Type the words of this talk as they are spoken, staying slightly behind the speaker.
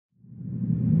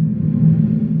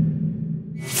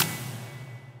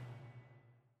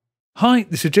Hi,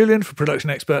 this is Julian for Production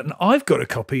Expert, and I've got a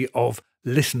copy of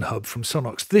ListenHub from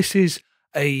Sonnox. This is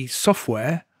a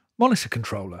software monitor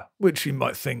controller, which you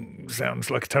might think sounds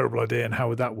like a terrible idea, and how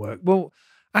would that work? Well,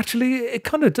 actually, it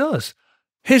kind of does.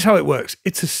 Here's how it works.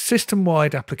 It's a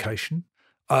system-wide application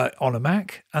on a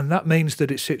Mac, and that means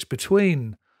that it sits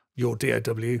between your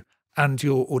DAW and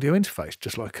your audio interface,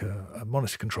 just like a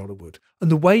monitor controller would.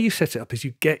 And the way you set it up is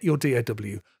you get your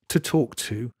DAW to talk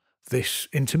to this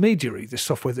intermediary, this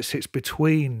software that sits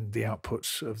between the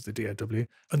outputs of the DAW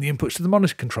and the inputs to the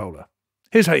monitor controller.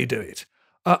 Here's how you do it.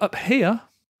 Up here,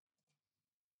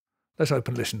 let's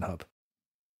open ListenHub.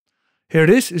 Here it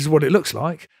is. This is what it looks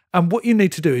like. And what you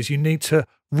need to do is you need to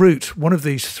route one of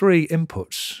these three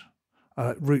inputs,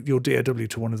 route your DAW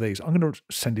to one of these. I'm going to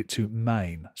send it to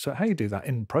main. So how you do that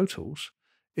in Pro Tools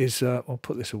is, I'll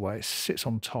put this away, it sits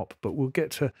on top, but we'll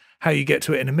get to how you get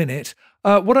to it in a minute.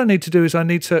 What I need to do is I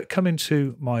need to come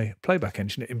into my playback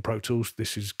engine in Pro Tools.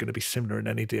 This is going to be similar in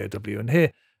any DAW. And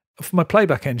here, for my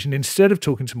playback engine, instead of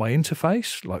talking to my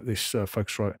interface, like this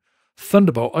Focusrite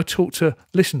Thunderbolt, I talk to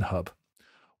ListenHub.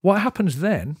 What happens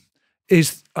then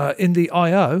is in the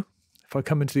I.O., if I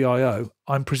come into the I.O.,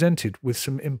 I'm presented with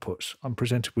some inputs. I'm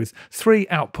presented with three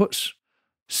outputs: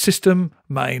 system,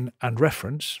 main, and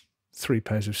reference. Three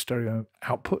pairs of stereo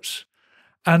outputs,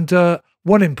 and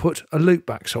one input, a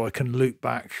loopback, so I can loop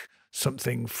back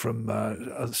something from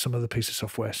some other piece of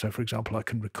software. So, for example, I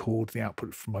can record the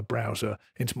output from my browser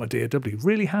into my DAW.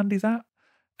 Really handy, that.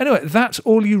 Anyway, that's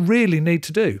all you really need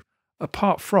to do,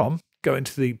 apart from go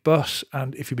into the bus,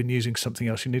 and if you've been using something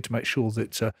else, you need to make sure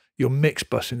that your mix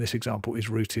bus in this example is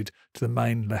routed to the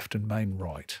main left and main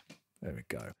right. There we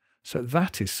go. So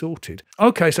that is sorted.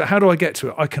 Okay, so how do I get to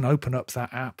it? I can open up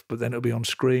that app, but then it'll be on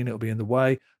screen, it'll be in the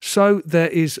way. So there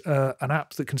is an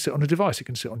app that can sit on a device. It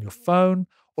can sit on your phone,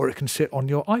 or it can sit on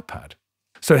your iPad.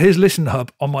 So here's ListenHub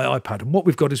on my iPad. And what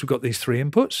we've got is we've got these three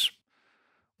inputs.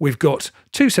 We've got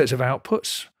two sets of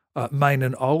outputs, main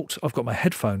and alt. I've got my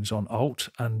headphones on alt,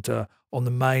 and on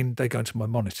the main, they go into my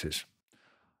monitors.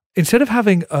 Instead of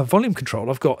having a volume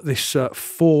control, I've got this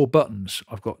 4 buttons.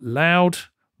 I've got loud,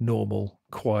 normal,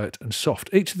 quiet, and soft.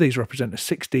 Each of these represent a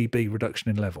 6 dB reduction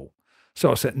in level. So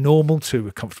I'll set normal to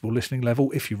a comfortable listening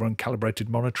level. If you run calibrated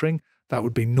monitoring, that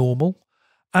would be normal.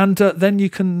 And then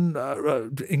you can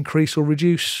increase or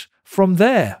reduce from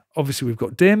there. Obviously, we've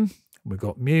got dim, we've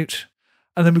got mute,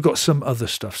 and then we've got some other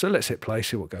stuff. So let's hit play,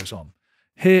 see what goes on.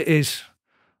 Here is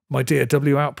my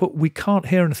DAW output. We can't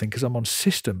hear anything because I'm on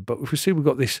system, but if we see, we've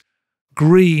got this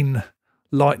green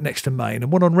light next to main and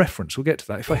one on reference. We'll get to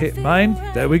that. If I hit main,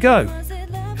 there we go.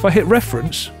 If I hit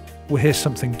reference, we'll hear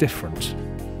something different.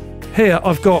 Here,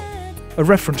 I've got a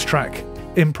reference track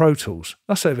in Pro Tools.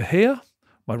 That's over here,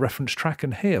 my reference track,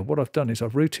 and here, what I've done is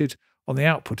I've routed on the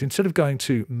output. Instead of going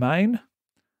to main,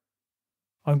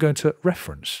 I'm going to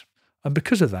reference. And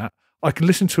because of that, I can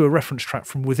listen to a reference track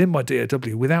from within my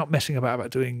DAW without messing about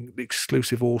doing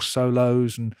exclusive or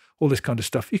solos and all this kind of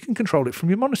stuff. You can control it from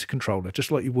your monitor controller,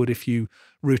 just like you would if you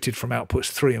routed from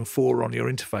outputs 3 and 4 on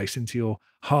your interface into your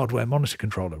hardware monitor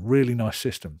controller. Really nice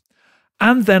system.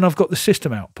 And then I've got the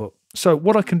system output. So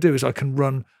what I can do is I can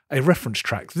run a reference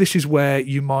track. This is where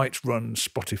you might run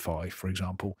Spotify, for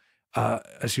example,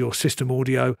 as your system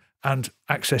audio and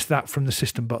access that from the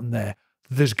system button there.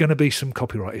 There's going to be some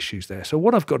copyright issues there. So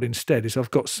what I've got instead is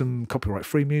I've got some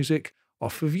copyright-free music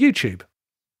off of YouTube.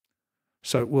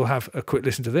 So we'll have a quick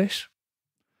listen to this.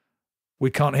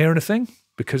 We can't hear anything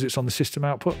because it's on the system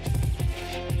output.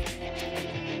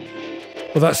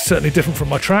 Well, that's certainly different from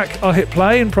my track. I'll hit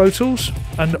play in Pro Tools,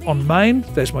 and on main,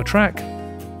 there's my track,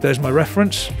 there's my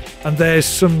reference, and there's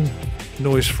some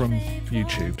noise from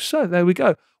YouTube. So there we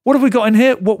go. What have we got in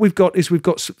here? What we've got is we've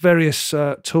got various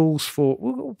tools for,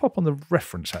 we'll pop on the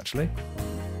reference actually,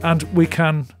 and we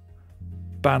can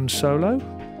band solo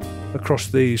across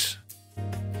these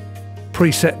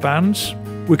preset bands.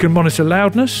 We can monitor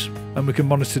loudness and we can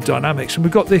monitor dynamics. And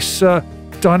we've got this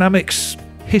dynamics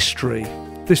history.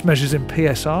 This measures in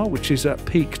PSR, which is a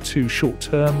peak to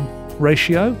short-term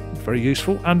ratio. Very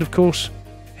useful. And of course,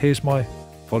 here's my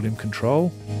volume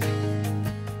control,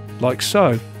 like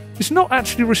so. It's not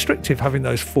actually restrictive having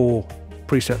those 4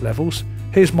 preset levels.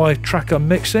 Here's my track I'm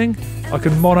mixing. I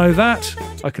can mono that.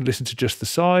 I can listen to just the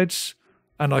sides,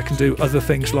 and I can do other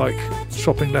things like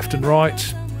swapping left and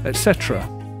right, etc.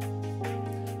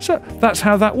 So that's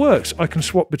how that works. I can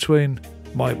swap between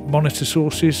my monitor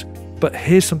sources, but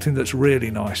here's something that's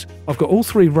really nice. I've got all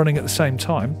 3 running at the same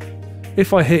time.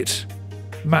 If I hit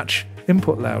match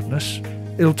input loudness,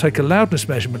 it'll take a loudness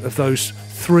measurement of those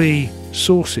 3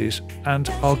 sources, and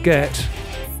I'll get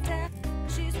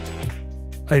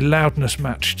a loudness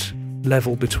matched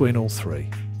level between all three.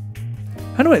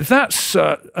 Anyway, that's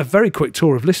a very quick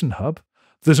tour of ListenHub.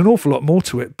 There's an awful lot more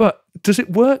to it, but does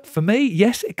it work for me?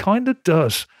 Yes, it kind of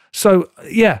does. So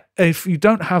yeah, if you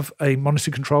don't have a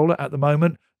monitor controller at the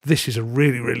moment, this is a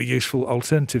really, really useful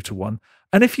alternative to one.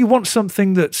 And if you want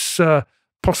something that's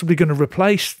possibly going to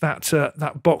replace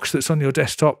that box that's on your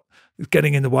desktop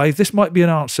getting in the way, this might be an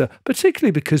answer,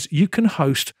 particularly because you can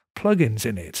host plugins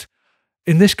in it.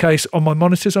 In this case, on my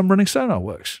monitors, I'm running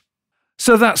SonarWorks.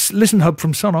 So that's ListenHub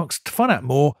from Sonnox. To find out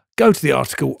more, go to the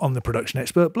article on the Production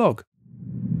Expert blog.